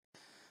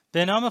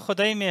به نام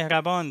خدای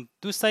مهربان.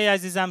 دوستای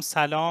عزیزم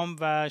سلام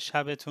و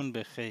شبتون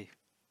بخیر.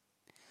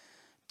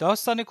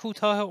 داستان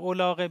کوتاه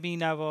الاغ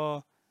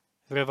بینوا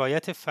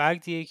روایت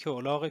فردیه که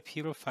الاغ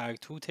پیر و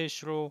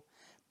فرتوتش رو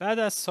بعد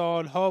از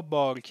سالها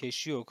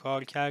بارکشی و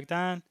کار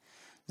کردن،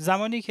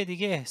 زمانی که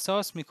دیگه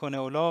احساس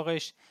میکنه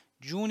الاغش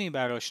جونی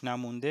براش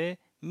نمونده،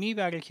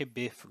 میبره که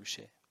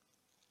بفروشه.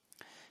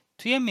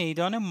 توی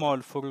میدان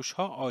مالفروش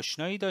ها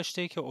آشنایی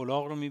داشته که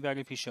الاغ رو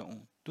میبره پیش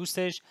اون.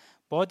 دوستش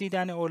با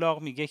دیدن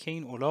الاغ میگه که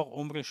این الاغ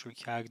عمرش رو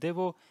کرده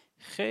و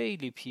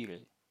خیلی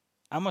پیره.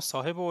 اما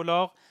صاحب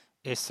الاغ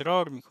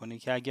اصرار میکنه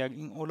که اگر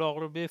این الاغ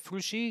رو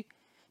بفروشی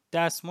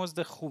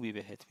دستمزد خوبی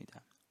بهت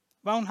میدم.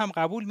 و اون هم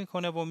قبول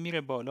میکنه و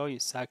میره بالای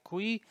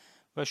سکویی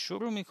و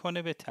شروع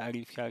میکنه به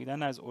تعریف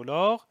کردن از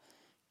الاغ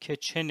که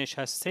چه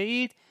نشسته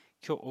اید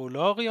که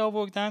الاغی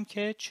آوردم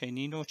که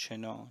چنین و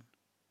چنان،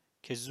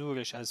 که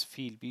زورش از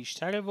فیل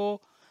بیشتره و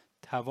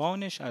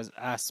توانش از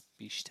اسب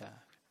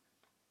بیشتر.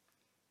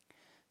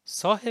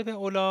 صاحب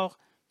الاغ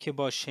که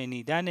با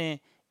شنیدن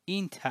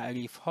این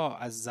تعریف ها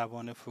از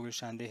زبان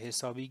فروشنده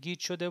حسابی گیج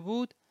شده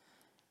بود،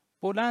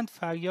 بلند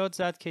فریاد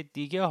زد که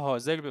دیگه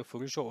حاضر به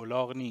فروش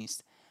الاغ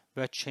نیست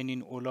و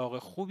چنین الاغ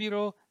خوبی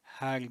رو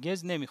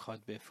هرگز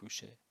نمیخواد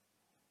بفروشه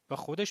و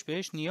خودش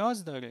بهش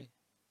نیاز داره.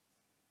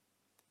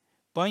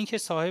 با اینکه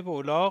صاحب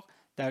الاغ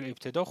در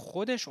ابتدا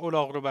خودش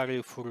الاغ رو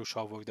برای فروش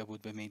آورده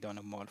بود به میدان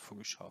مال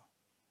فروش ها.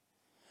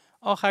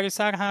 آخر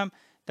سر هم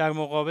در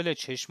مقابل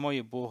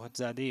چشمای بهت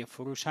زده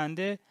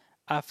فروشنده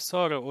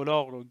افسار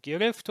الاغ رو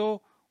گرفت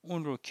و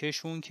اون رو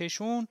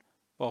کشون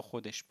با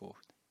خودش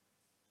برد.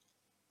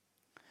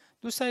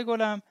 دوستای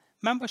گلم،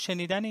 من با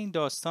شنیدن این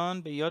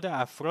داستان به یاد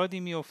افرادی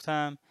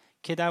میافتم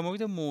که در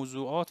مورد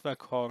موضوعات و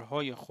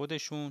کارهای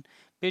خودشون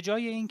به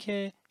جای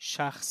اینکه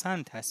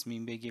شخصاً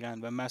تصمیم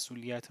بگیرن و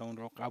مسئولیت اون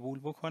رو قبول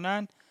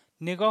بکنن،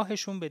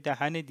 نگاهشون به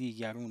دهن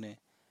دیگرونه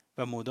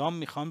و مدام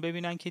میخوان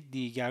ببینن که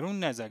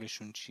دیگرون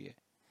نظرشون چیه.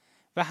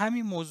 و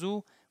همین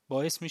موضوع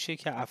باعث میشه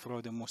که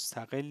افراد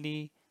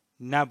مستقلی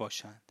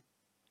نباشند.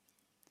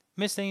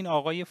 مثل این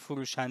آقای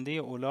فروشنده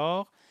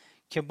الاغ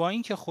که با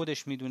اینکه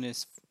خودش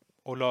میدونست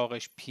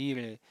الاغش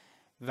پیره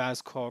و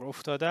از کار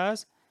افتاده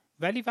است،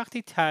 ولی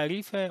وقتی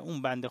تعریف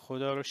اون بنده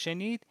خدا رو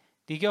شنید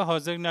دیگه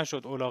حاضر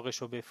نشد الاغش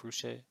رو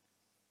بفروشه.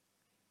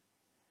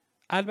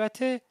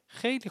 البته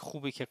خیلی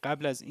خوبه که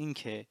قبل از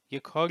اینکه یه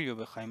کاری رو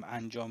بخوایم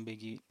انجام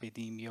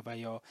بدیم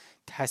یا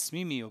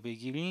تصمیمی رو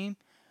بگیریم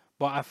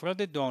با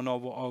افراد دانا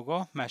و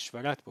آگاه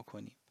مشورت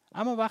بکنیم.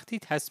 اما وقتی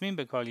تصمیم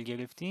به کاری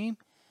گرفتیم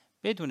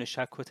بدون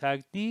شک و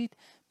تردید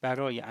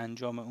برای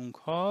انجام اون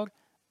کار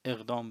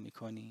اقدام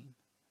میکنیم.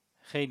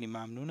 خیلی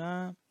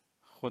ممنونم.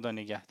 خدا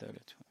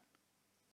نگهدارتون.